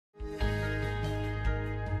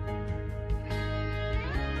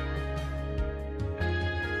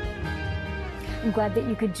I'm glad that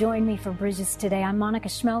you could join me for Bridges today. I'm Monica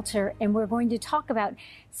Schmelter, and we're going to talk about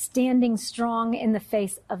standing strong in the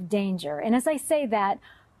face of danger. And as I say that,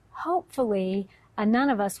 hopefully none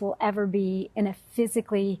of us will ever be in a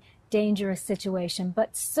physically dangerous situation,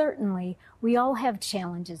 but certainly we all have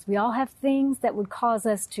challenges. We all have things that would cause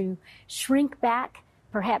us to shrink back,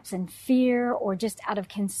 perhaps in fear or just out of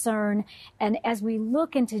concern. And as we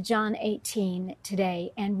look into John 18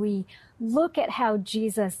 today, and we look at how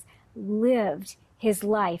Jesus lived his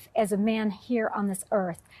life as a man here on this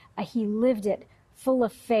earth, he lived it full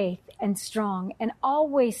of faith and strong, and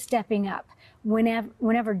always stepping up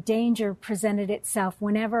whenever danger presented itself,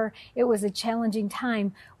 whenever it was a challenging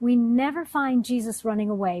time. We never find Jesus running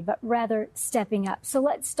away, but rather stepping up. So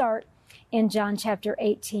let's start in John chapter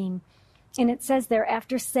 18. And it says there,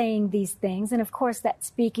 after saying these things, and of course that's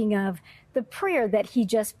speaking of the prayer that he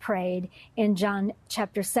just prayed in John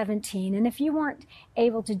chapter 17. And if you weren't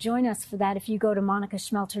able to join us for that, if you go to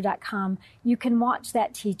monicaschmelter.com, you can watch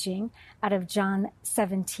that teaching out of John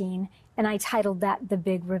 17. And I titled that The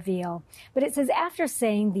Big Reveal. But it says, after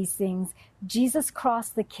saying these things, Jesus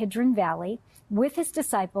crossed the Kidron Valley with his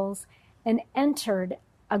disciples and entered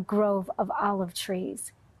a grove of olive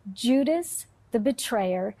trees. Judas, the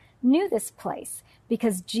betrayer, knew this place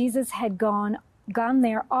because Jesus had gone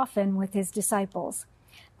there often with his disciples.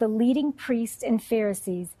 The leading priests and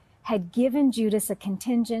Pharisees had given Judas a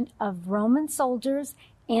contingent of Roman soldiers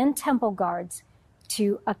and temple guards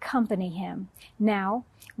to accompany him. Now,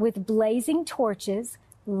 with blazing torches,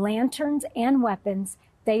 lanterns, and weapons,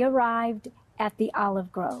 they arrived at the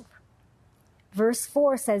olive grove. Verse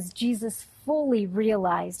 4 says Jesus fully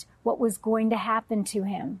realized what was going to happen to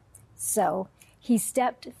him. So he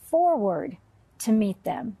stepped forward to meet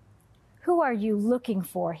them. "Who are you looking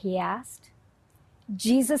for?" he asked.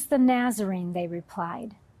 "Jesus the Nazarene," they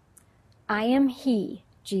replied. "I am he,"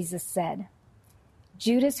 Jesus said.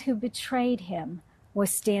 Judas, who betrayed him, was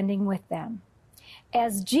standing with them.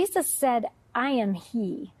 As Jesus said, "I am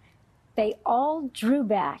he," they all drew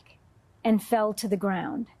back and fell to the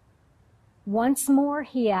ground. Once more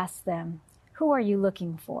he asked them, "Who are you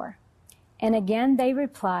looking for?" And again they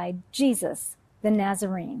replied, "Jesus the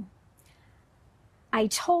Nazarene." "I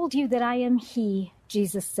told you that I am he,"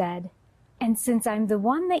 Jesus said, "and since I'm the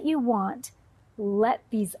one that you want, let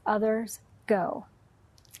these others go."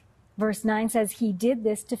 Verse 9 says he did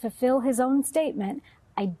this to fulfill his own statement,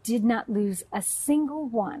 "I did not lose a single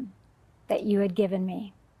one that you had given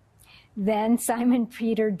me." Then Simon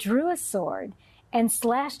Peter drew a sword and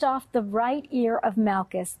slashed off the right ear of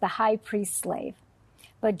Malchus, the high priest's slave.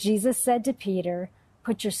 But Jesus said to Peter,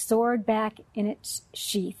 "Put your sword back in its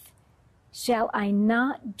sheath. Shall I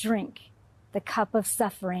not drink the cup of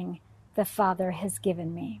suffering the Father has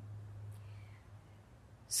given me?"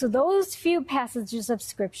 So those few passages of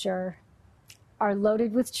Scripture are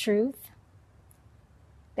loaded with truth.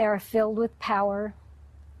 They are filled with power.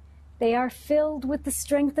 They are filled with the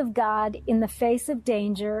strength of God in the face of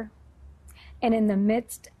danger and in the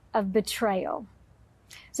midst of betrayal.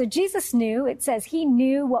 So Jesus knew, it says he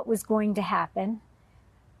knew what was going to happen.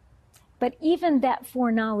 But even that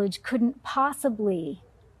foreknowledge couldn't possibly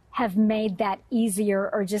have made that easier,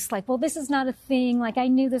 or just like, well, this is not a thing. Like, I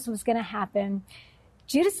knew this was going to happen.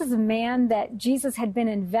 Judas is a man that Jesus had been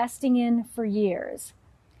investing in for years.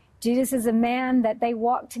 Judas is a man that they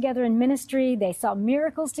walked together in ministry. They saw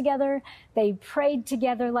miracles together. They prayed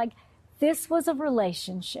together. Like, this was a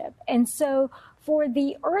relationship. And so for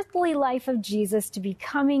the earthly life of Jesus to be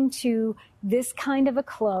coming to this kind of a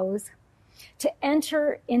close, to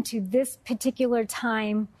enter into this particular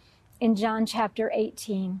time in John chapter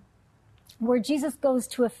 18, where Jesus goes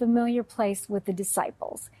to a familiar place with the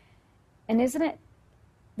disciples. And isn't it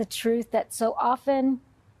the truth that so often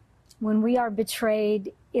when we are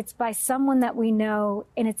betrayed, it's by someone that we know,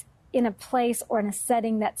 and it's in a place or in a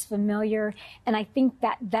setting that's familiar. And I think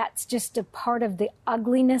that that's just a part of the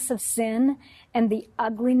ugliness of sin and the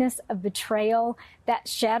ugliness of betrayal that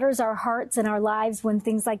shatters our hearts and our lives when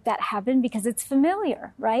things like that happen, because it's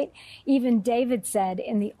familiar, right? Even David said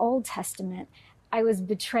in the Old Testament, "I was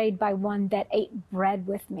betrayed by one that ate bread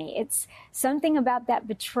with me." It's something about that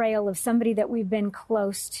betrayal of somebody that we've been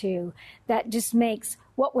close to that just makes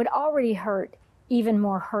what would already hurt even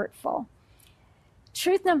more hurtful.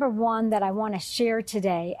 Truth number one that I want to share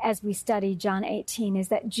today as we study John 18 is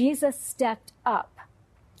that Jesus stepped up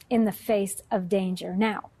in the face of danger.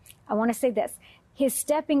 Now, I want to say this. His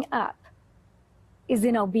stepping up is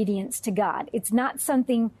in obedience to God. It's not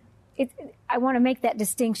something, I want to make that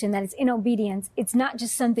distinction that it's in obedience. It's not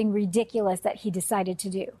just something ridiculous that he decided to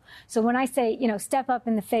do. So when I say, step up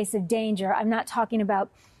in the face of danger, I'm not talking about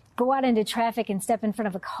go out into traffic and step in front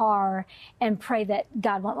of a car and pray that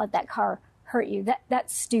God won't let that car hurt you.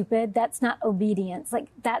 That's stupid. That's not obedience. Like,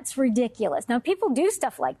 that's ridiculous. Now, people do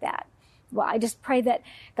stuff like that. Well, I just pray that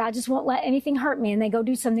God just won't let anything hurt me, and they go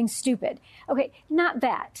do something stupid. Okay, not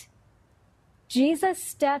that. Jesus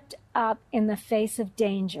stepped up in the face of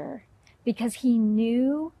danger because he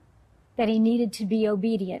knew that he needed to be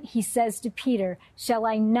obedient. He says to Peter, "Shall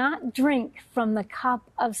I not drink from the cup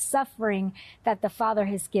of suffering that the Father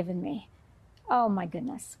has given me?" Oh my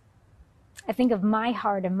goodness. I think of my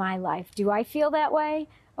heart and my life. Do I feel that way?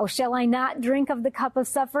 Oh, shall I not drink of the cup of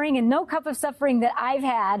suffering? And no cup of suffering that I've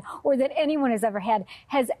had or that anyone has ever had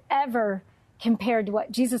has ever compared to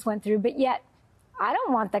what Jesus went through. But yet, I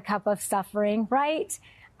don't want the cup of suffering, right?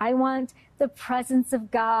 I want the presence of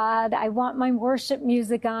God. I want my worship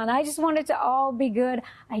music on. I just want it to all be good.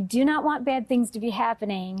 I do not want bad things to be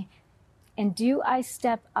happening. And do I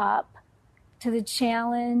step up to the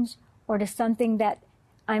challenge or to something that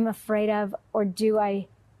I'm afraid of, or do I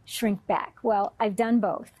shrink back? Well, I've done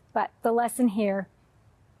both, but the lesson here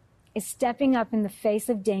is stepping up in the face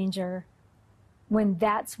of danger when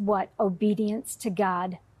that's what obedience to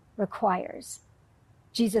God requires.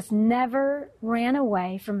 Jesus never ran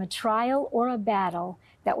away from a trial or a battle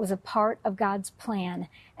that was a part of God's plan.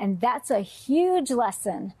 And that's a huge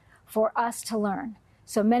lesson for us to learn.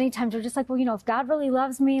 So many times we're just like, well, if God really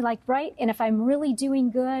loves me, like, right? And if I'm really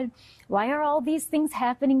doing good, why are all these things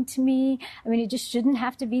happening to me? I mean, it just shouldn't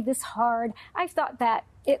have to be this hard. I've thought that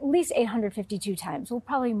at least 852 times. Well,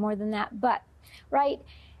 probably more than that, but, right?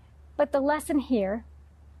 But the lesson here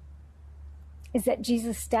is that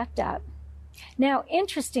Jesus stepped up. Now,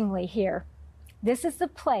 interestingly here, this is the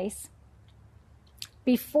place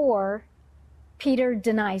before Peter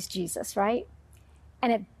denies Jesus, right?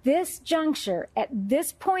 And at this juncture, at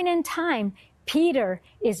this point in time, Peter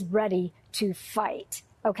is ready to fight,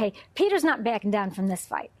 okay? Peter's not backing down from this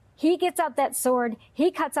fight. He gets out that sword.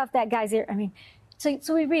 He cuts off that guy's ear. I mean,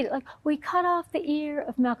 so we read it like, we cut off the ear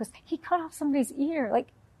of Malchus. He cut off somebody's ear, like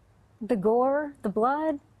the gore, the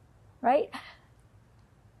blood, right?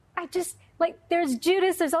 There's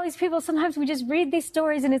Judas, there's all these people. Sometimes we just read these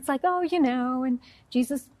stories and it's like, oh, and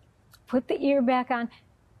Jesus put the ear back on.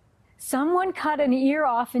 Someone cut an ear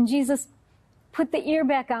off and Jesus put the ear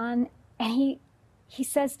back on, and he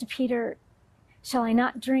says to Peter, "Shall I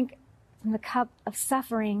not drink from the cup of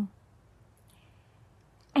suffering?"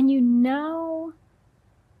 And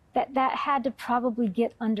that had to probably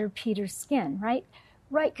get under Peter's skin, right?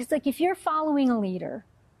 Right, because if you're following a leader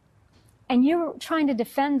and you're trying to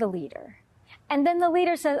defend the leader, and then the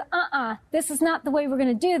leader says, this is not the way we're going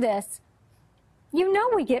to do this,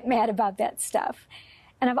 we get mad about that stuff.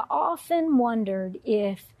 And I've often wondered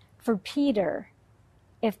if, for Peter,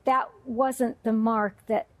 if that wasn't the mark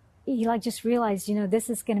that he just realized, this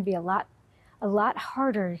is going to be a lot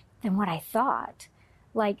harder than what I thought.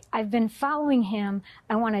 I've been following him.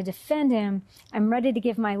 I want to defend him. I'm ready to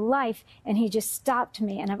give my life. And he just stopped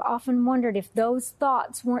me. And I've often wondered if those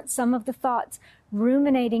thoughts weren't some of the thoughts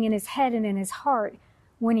ruminating in his head and in his heart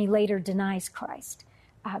when he later denies Christ.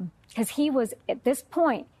 Because he was, at this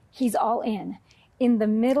point, he's all in the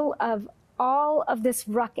middle of all of this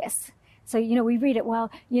ruckus. So, we read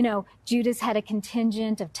it, Judas had a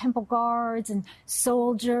contingent of temple guards and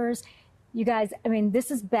soldiers. You guys,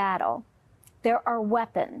 this is battle. There are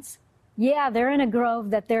weapons. Yeah, they're in a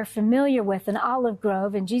grove that they're familiar with, an olive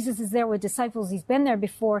grove, and Jesus is there with disciples. He's been there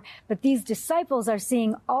before, but these disciples are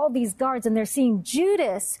seeing all these guards, and they're seeing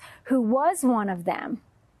Judas, who was one of them.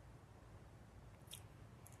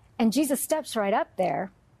 And Jesus steps right up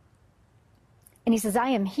there, and he says, "I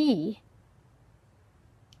am he."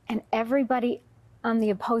 And everybody on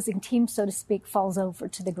the opposing team, so to speak, falls over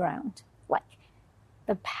to the ground.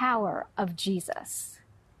 The power of Jesus,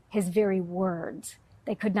 his very words,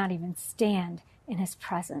 they could not even stand in his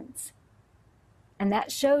presence. And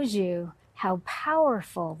that shows you how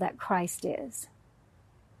powerful that Christ is.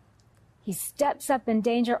 He steps up in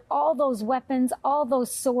danger. All those weapons, all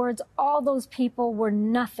those swords, all those people were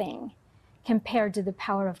nothing compared to the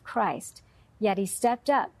power of Christ. Yet he stepped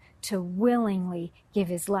up to willingly give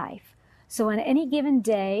his life. So on any given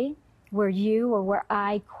day where you or where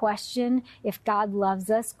I question if God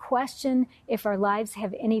loves us, question if our lives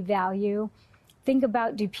have any value, think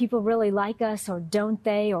about, do people really like us or don't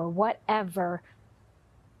they, or whatever,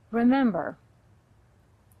 remember,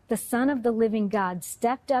 the Son of the living God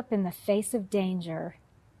stepped up in the face of danger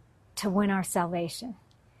to win our salvation,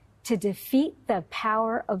 to defeat the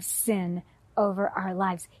power of sin over our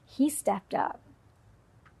lives. He stepped up.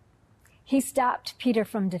 He stopped Peter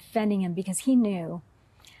from defending him because he knew,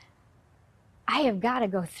 I have got to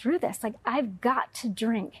go through this. Like, I've got to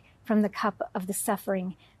drink from the cup of the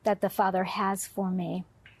suffering that the Father has for me.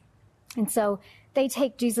 And so they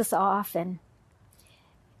take Jesus off and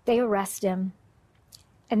they arrest him.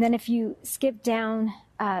 And then if you skip down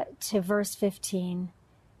to verse 15,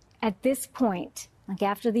 at this point, like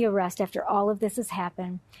after the arrest, after all of this has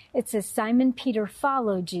happened, it says Simon Peter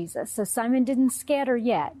followed Jesus. So Simon didn't scatter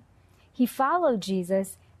yet. He followed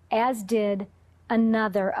Jesus, as did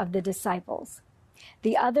another of the disciples.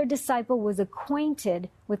 The other disciple was acquainted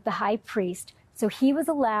with the high priest, so he was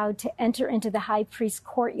allowed to enter into the high priest's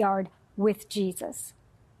courtyard with Jesus.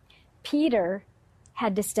 Peter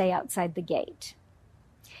had to stay outside the gate.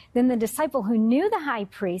 Then the disciple who knew the high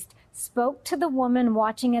priest spoke to the woman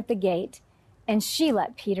watching at the gate, and she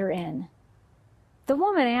let Peter in. The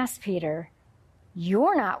woman asked Peter,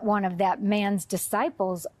 "You're not one of that man's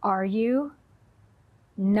disciples, are you?"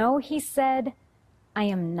 "No," he said, "I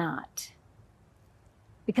am not."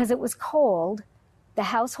 Because it was cold, the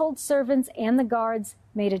household servants and the guards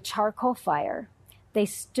made a charcoal fire. They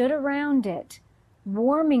stood around it,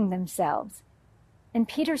 warming themselves, and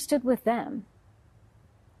Peter stood with them,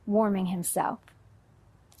 warming himself.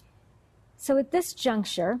 So at this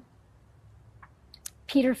juncture,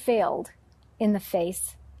 Peter failed in the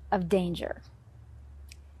face of danger.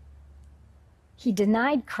 He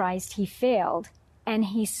denied Christ, he failed, and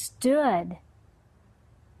he stood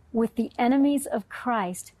with the enemies of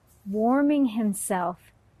Christ, warming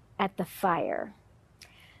himself at the fire.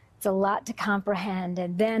 It's a lot to comprehend.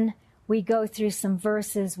 And then we go through some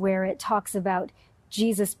verses where it talks about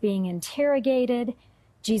Jesus being interrogated,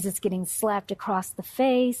 Jesus getting slapped across the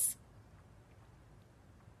face,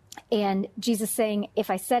 and Jesus saying, "If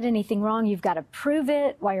I said anything wrong, you've got to prove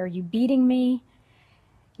it. Why are you beating me?"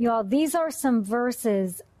 Y'all, these are some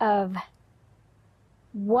verses of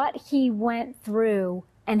what he went through,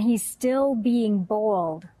 and he's still being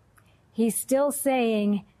bold. He's still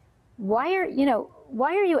saying, why are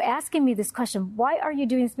you asking me this question? Why are you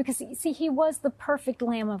doing this? Because, see, he was the perfect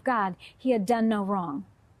Lamb of God. He had done no wrong.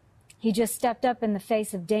 He just stepped up in the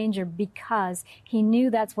face of danger because he knew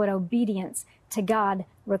that's what obedience to God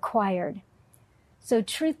required. So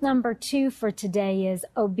truth number 2 for today is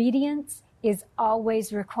obedience is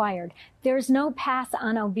always required. There's no pass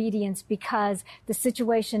on obedience because the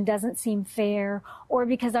situation doesn't seem fair, or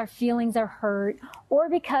because our feelings are hurt, or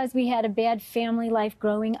because we had a bad family life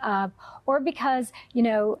growing up, or because,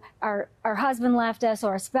 our husband left us,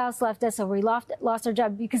 or our spouse left us, or we lost our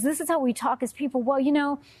job. Because this is how we talk as people. Well,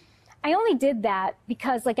 I only did that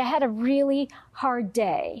because I had a really hard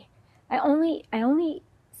day. I only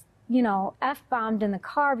F-bombed in the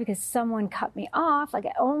car because someone cut me off. I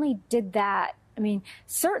only did that. I mean,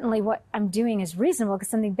 certainly what I'm doing is reasonable because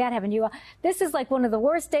something bad happened to you. This is one of the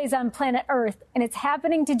worst days on planet Earth, and it's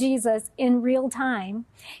happening to Jesus in real time.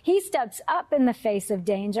 He steps up in the face of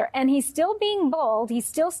danger, and he's still being bold. He's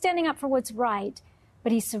still standing up for what's right,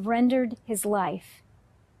 but he surrendered his life.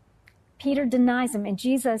 Peter denies him, and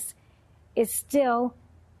Jesus is still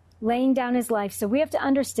laying down his life. So we have to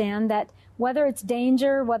understand that whether it's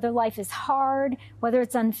danger, whether life is hard, whether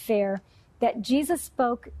it's unfair, that Jesus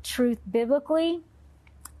spoke truth biblically,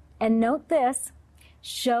 and note this,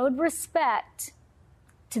 showed respect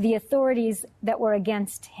to the authorities that were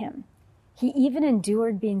against him. He even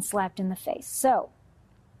endured being slapped in the face. So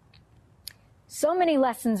many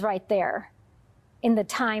lessons right there in the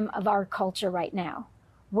time of our culture right now,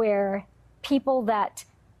 where people that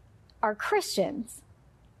are Christians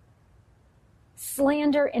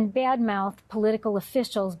slander and badmouth political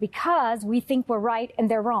officials because we think we're right and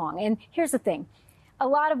they're wrong. And here's the thing. A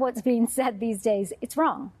lot of what's being said these days, it's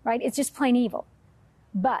wrong, right? It's just plain evil.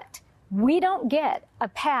 But we don't get a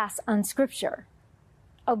pass on Scripture.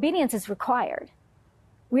 Obedience is required.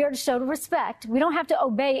 We are to show respect. We don't have to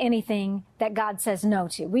obey anything that God says no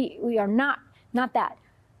to. We are not that.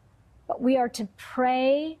 But we are to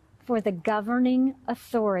pray for the governing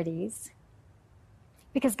authorities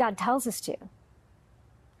because God tells us to.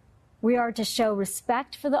 We are to show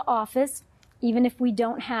respect for the office, even if we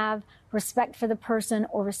don't have respect for the person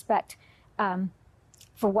or respect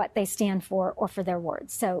for what they stand for or for their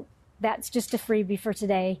words. So that's just a freebie for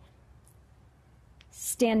today.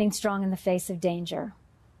 Standing strong in the face of danger.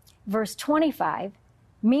 Verse 25,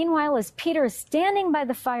 meanwhile, as Peter is standing by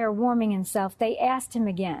the fire warming himself, they asked him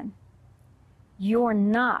again, "You're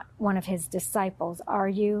not one of his disciples, are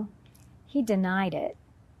you?" He denied it.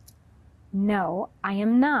 "No, I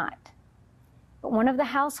am not." But one of the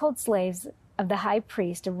household slaves of the high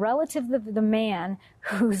priest, a relative of the man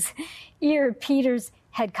whose ear Peter's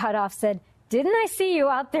had cut off, said, "Didn't I see you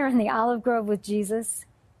out there in the olive grove with Jesus?"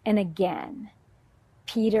 And again,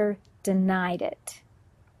 Peter denied it.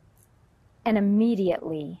 And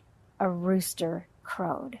immediately a rooster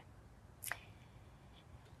crowed.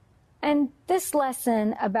 And this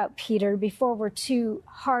lesson about Peter, before we're too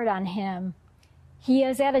hard on him, he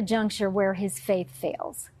is at a juncture where his faith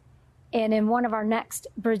fails. And in one of our next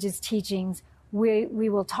Bridges teachings, we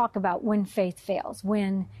will talk about when faith fails,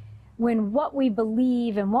 when what we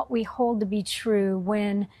believe and what we hold to be true,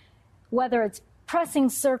 when whether it's pressing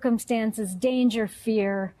circumstances, danger,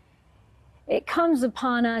 fear, it comes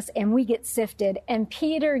upon us and we get sifted, and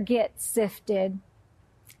Peter gets sifted.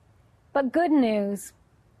 But good news,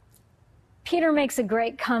 Peter makes a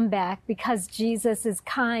great comeback because Jesus is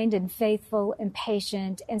kind and faithful and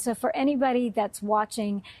patient. And so for anybody that's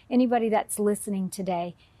watching, anybody that's listening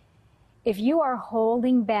today, if you are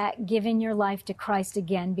holding back giving your life to Christ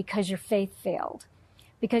again because your faith failed,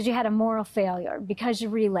 because you had a moral failure, because you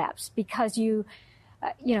relapsed, because you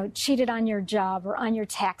cheated on your job or on your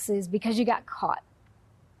taxes, because you got caught.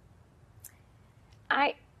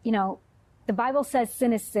 The Bible says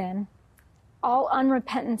sin is sin. All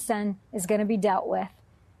unrepentant sin is going to be dealt with.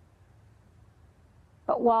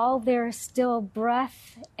 But while there's still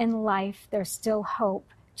breath and life, there's still hope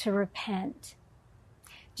to repent.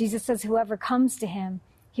 Jesus says whoever comes to him,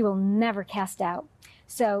 he will never cast out.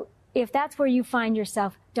 So if that's where you find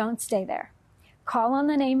yourself, don't stay there. Call on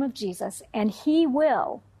the name of Jesus, and he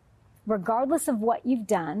will, regardless of what you've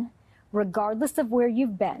done, regardless of where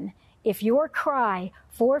you've been, if your cry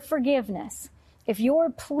for forgiveness, if your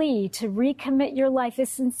plea to recommit your life is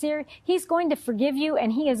sincere, he's going to forgive you,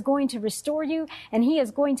 and he is going to restore you, and he is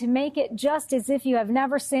going to make it just as if you have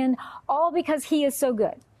never sinned, all because he is so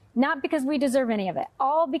good. Not because we deserve any of it,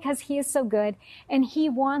 all because he is so good, and he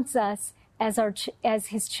wants us as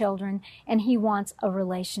his children, and he wants a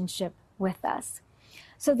relationship with us.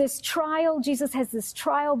 So this trial, Jesus has this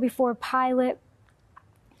trial before Pilate,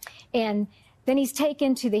 and then he's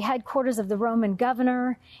taken to the headquarters of the Roman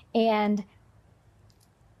governor, and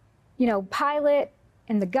Pilate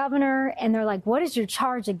and the governor, and they're like, what is your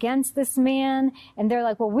charge against this man? And they're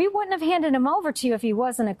like, well, we wouldn't have handed him over to you if he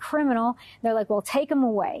wasn't a criminal. They're like, well, take him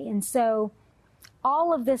away. And so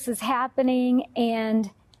all of this is happening, and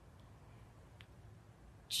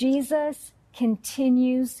Jesus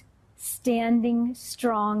continues standing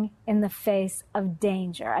strong in the face of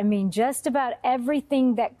danger. I mean, just about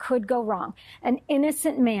everything that could go wrong. An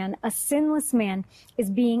innocent man, a sinless man, is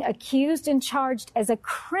being accused and charged as a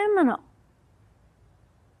criminal.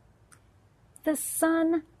 The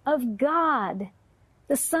Son of God,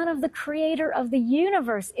 the Son of the Creator of the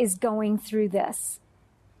universe, is going through this.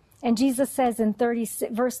 And Jesus says in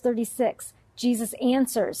verse 36, Jesus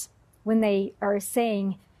answers when they are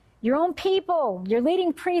saying, your own people, your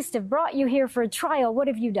leading priests have brought you here for a trial. What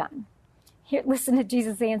have you done? Here, listen to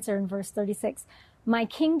Jesus' answer in verse 36. My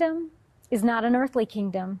kingdom is not an earthly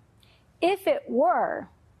kingdom. If it were,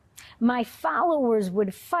 my followers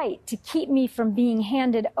would fight to keep me from being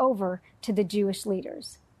handed over to the Jewish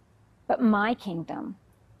leaders. But my kingdom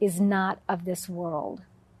is not of this world.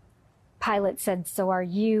 Pilate said, so are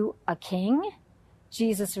you a king?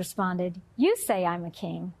 Jesus responded, you say I'm a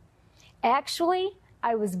king. Actually,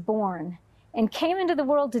 I was born and came into the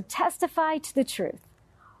world to testify to the truth.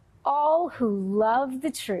 All who love the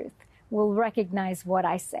truth will recognize what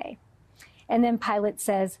I say. And then Pilate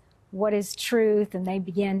says, what is truth? And they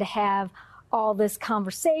begin to have all this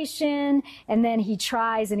conversation. And then he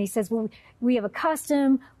tries and he says, well, we have a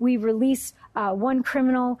custom. We release one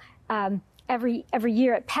criminal every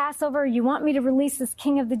year at Passover. You want me to release this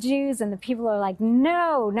king of the Jews? And the people are like,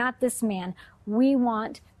 no, not this man. We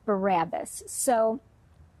want Barabbas. So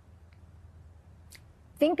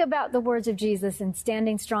think about the words of Jesus in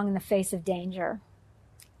standing strong in the face of danger,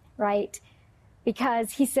 right?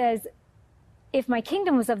 Because he says, if my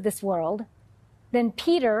kingdom was of this world, then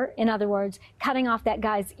Peter, in other words, cutting off that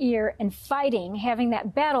guy's ear and fighting, having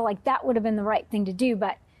that battle, like that would have been the right thing to do.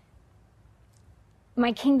 But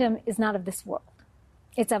my kingdom is not of this world.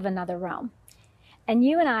 It's of another realm. And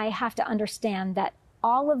you and I have to understand that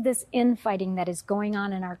all of this infighting that is going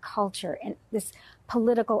on in our culture and this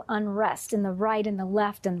political unrest in the right and the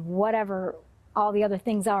left and whatever all the other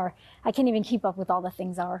things are, I can't even keep up with all the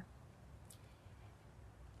things are.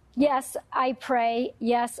 Yes, I pray.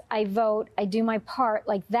 Yes, I vote. I do my part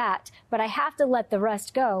like that, but I have to let the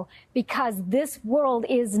rest go because this world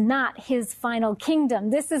is not his final kingdom.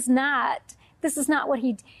 This is not what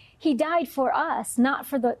he died for us, not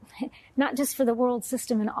just for the world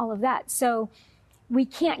system and all of that. So we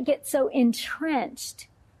can't get so entrenched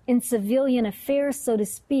in civilian affairs, so to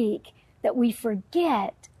speak, that we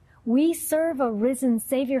forget We serve a risen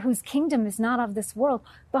Savior whose kingdom is not of this world.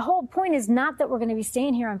 The whole point is not that we're going to be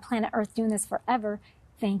staying here on planet Earth doing this forever.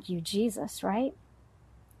 Thank you, Jesus, right?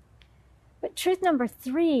 But truth number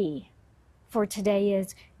 3 for today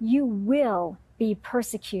is you will be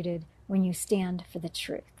persecuted when you stand for the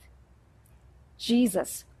truth.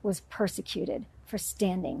 Jesus was persecuted for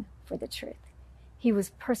standing for the truth. He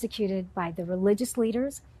was persecuted by the religious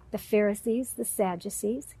leaders, the Pharisees, the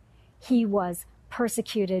Sadducees. He was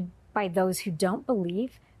persecuted by those who don't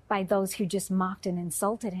believe, by those who just mocked and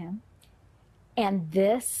insulted him. And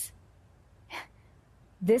this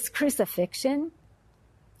crucifixion,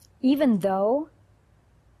 even though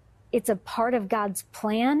it's a part of God's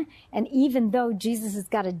plan, and even though Jesus has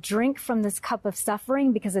got to drink from this cup of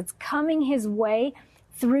suffering because it's coming his way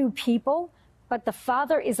through people, but the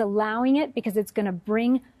Father is allowing it because it's going to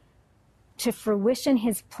bring to fruition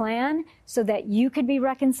his plan so that you could be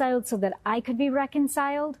reconciled, so that I could be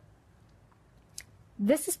reconciled.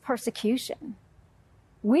 This is persecution.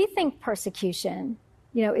 We think persecution,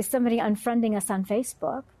 is somebody unfriending us on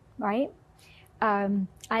Facebook, right? I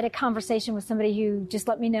had a conversation with somebody who just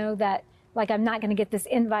let me know that, I'm not going to get this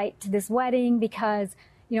invite to this wedding because,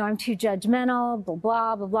 I'm too judgmental, blah,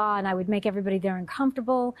 blah, blah, blah, and I would make everybody there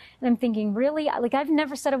uncomfortable. And I'm thinking, really? I've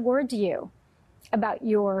never said a word to you about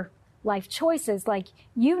your life choices.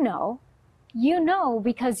 You know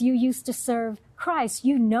because you used to serve Christ.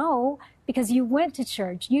 You know because you went to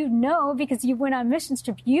church. You know because you went on mission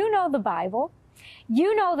trip. You know the Bible.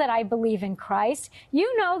 You know that I believe in Christ.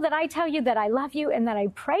 You know that I tell you that I love you and that I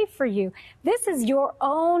pray for you. This is your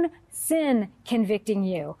own sin convicting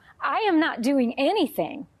you. I am not doing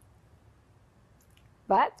anything.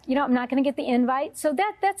 But, I'm not going to get the invite. So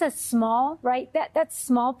that's a small, right? That's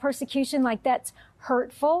small persecution, that's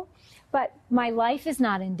hurtful. But my life is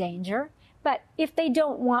not in danger. But if they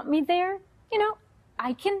don't want me there,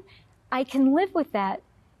 I can live with that.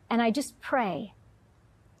 And I just pray,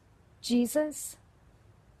 Jesus,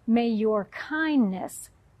 may your kindness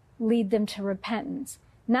lead them to repentance,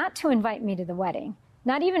 not to invite me to the wedding,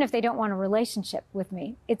 not even if they don't want a relationship with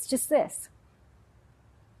me. It's just this.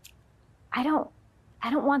 I don't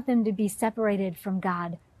want them to be separated from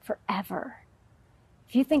God forever.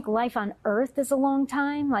 If you think life on earth is a long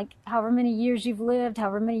time, however many years you've lived,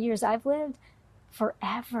 however many years I've lived,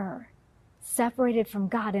 forever, separated from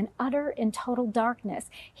God in utter and total darkness.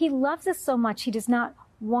 He loves us so much, he does not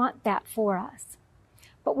want that for us.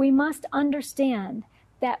 But we must understand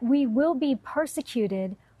that we will be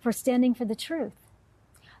persecuted for standing for the truth.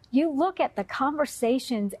 You look at the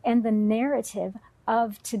conversations and the narrative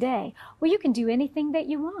of today. Well, you can do anything that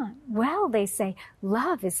you want. Well, they say,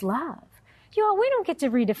 love is love. We don't get to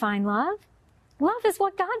redefine love. Love is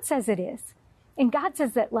what God says it is. And God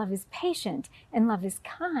says that love is patient and love is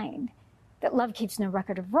kind, that love keeps no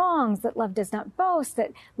record of wrongs, that love does not boast,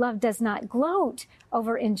 that love does not gloat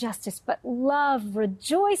over injustice, but love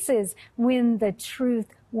rejoices when the truth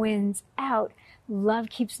wins out. Love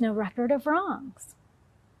keeps no record of wrongs.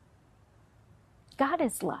 God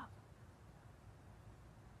is love.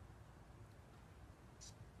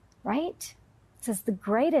 Right? It says the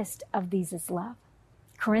greatest of these is love.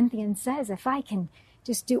 Corinthians says, if I can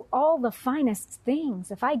just do all the finest things,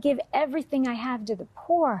 if I give everything I have to the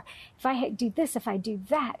poor, if I do this, if I do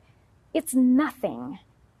that, it's nothing.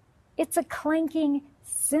 It's a clanking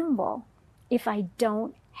cymbal if I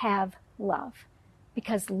don't have love,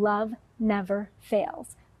 because love never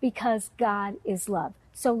fails, because God is love.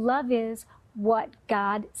 So love is what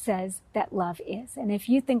God says that love is. And if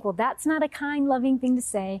you think, well, that's not a kind, loving thing to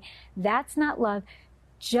say, that's not love,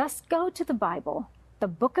 just go to the Bible, the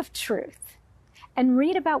book of truth, and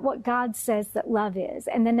read about what God says that love is.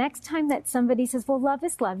 And the next time that somebody says, well, love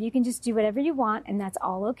is love, you can just do whatever you want and that's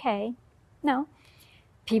all okay. No,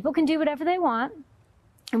 people can do whatever they want,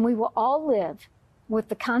 and we will all live with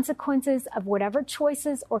the consequences of whatever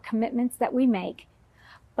choices or commitments that we make.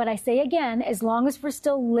 But I say again, as long as we're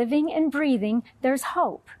still living and breathing, there's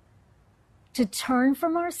hope to turn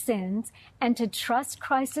from our sins and to trust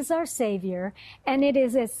Christ as our Savior. And it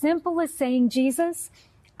is as simple as saying, Jesus,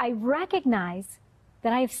 I recognize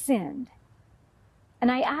that I have sinned, and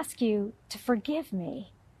I ask you to forgive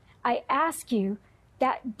me. I ask you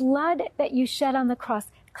that blood that you shed on the cross,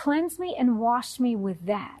 cleanse me and wash me with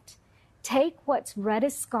that. Take what's red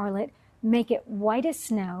as scarlet, make it white as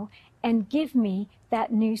snow, and give me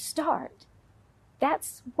that new start.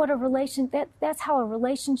 That's how a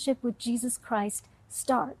relationship with Jesus Christ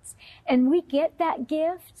starts. And we get that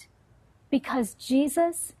gift because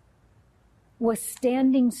Jesus was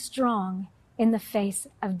standing strong in the face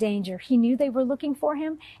of danger. He knew they were looking for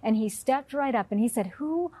him, and he stepped right up and he said,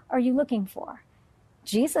 who are you looking for?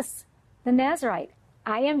 Jesus, the Nazarite.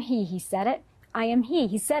 I am he. He said it. I am he.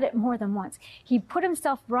 He said it more than once. He put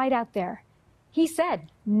himself right out there. He said,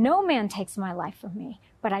 no man takes my life from me,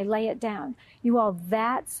 but I lay it down. You all,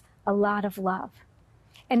 that's a lot of love.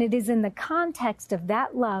 And it is in the context of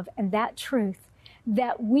that love and that truth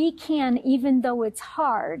that we can, even though it's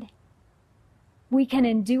hard, we can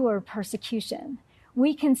endure persecution.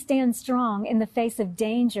 We can stand strong in the face of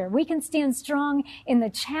danger. We can stand strong in the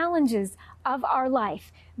challenges of our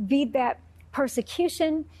life, be that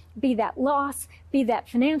persecution, be that loss, be that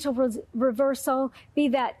financial reversal, be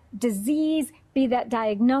that disease, be that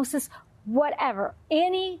diagnosis, whatever,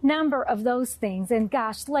 any number of those things. And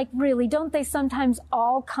gosh, like really, don't they sometimes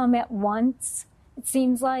all come at once? It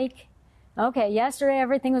seems like, okay, yesterday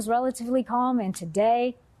everything was relatively calm, and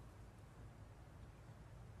today.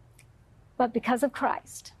 But because of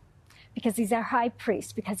Christ, because he's our high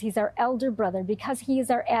priest, because he's our elder brother, because he is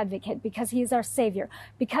our advocate, because he is our savior,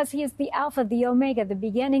 because he is the Alpha, the Omega, the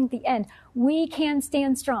beginning, the end, we can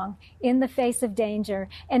stand strong in the face of danger.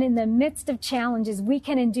 And in the midst of challenges, we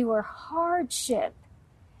can endure hardship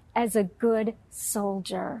as a good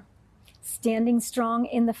soldier, standing strong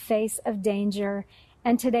in the face of danger.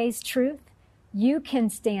 And today's truth, you can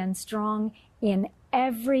stand strong in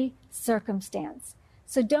every circumstance.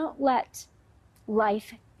 So don't let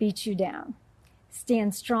life beat you down.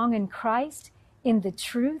 Stand strong in Christ, in the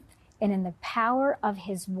truth, and in the power of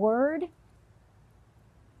his word,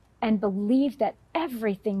 and believe that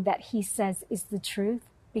everything that he says is the truth,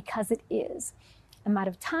 because it is. I'm out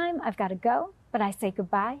of time. I've got to go, but I say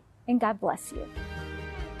goodbye, and God bless you.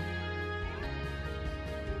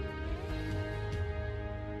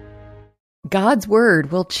 God's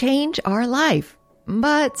word will change our life,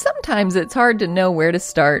 but sometimes it's hard to know where to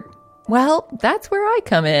start. Well, that's where I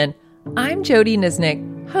come in. I'm Jody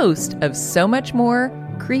Nisnik, host of So Much More,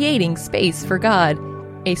 Creating Space for God,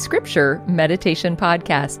 a scripture meditation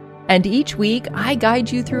podcast. And each week, I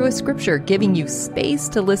guide you through a scripture, giving you space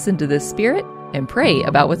to listen to the Spirit and pray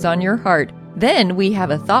about what's on your heart. Then we have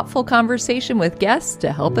a thoughtful conversation with guests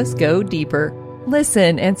to help us go deeper.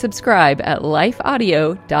 Listen and subscribe at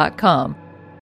lifeaudio.com.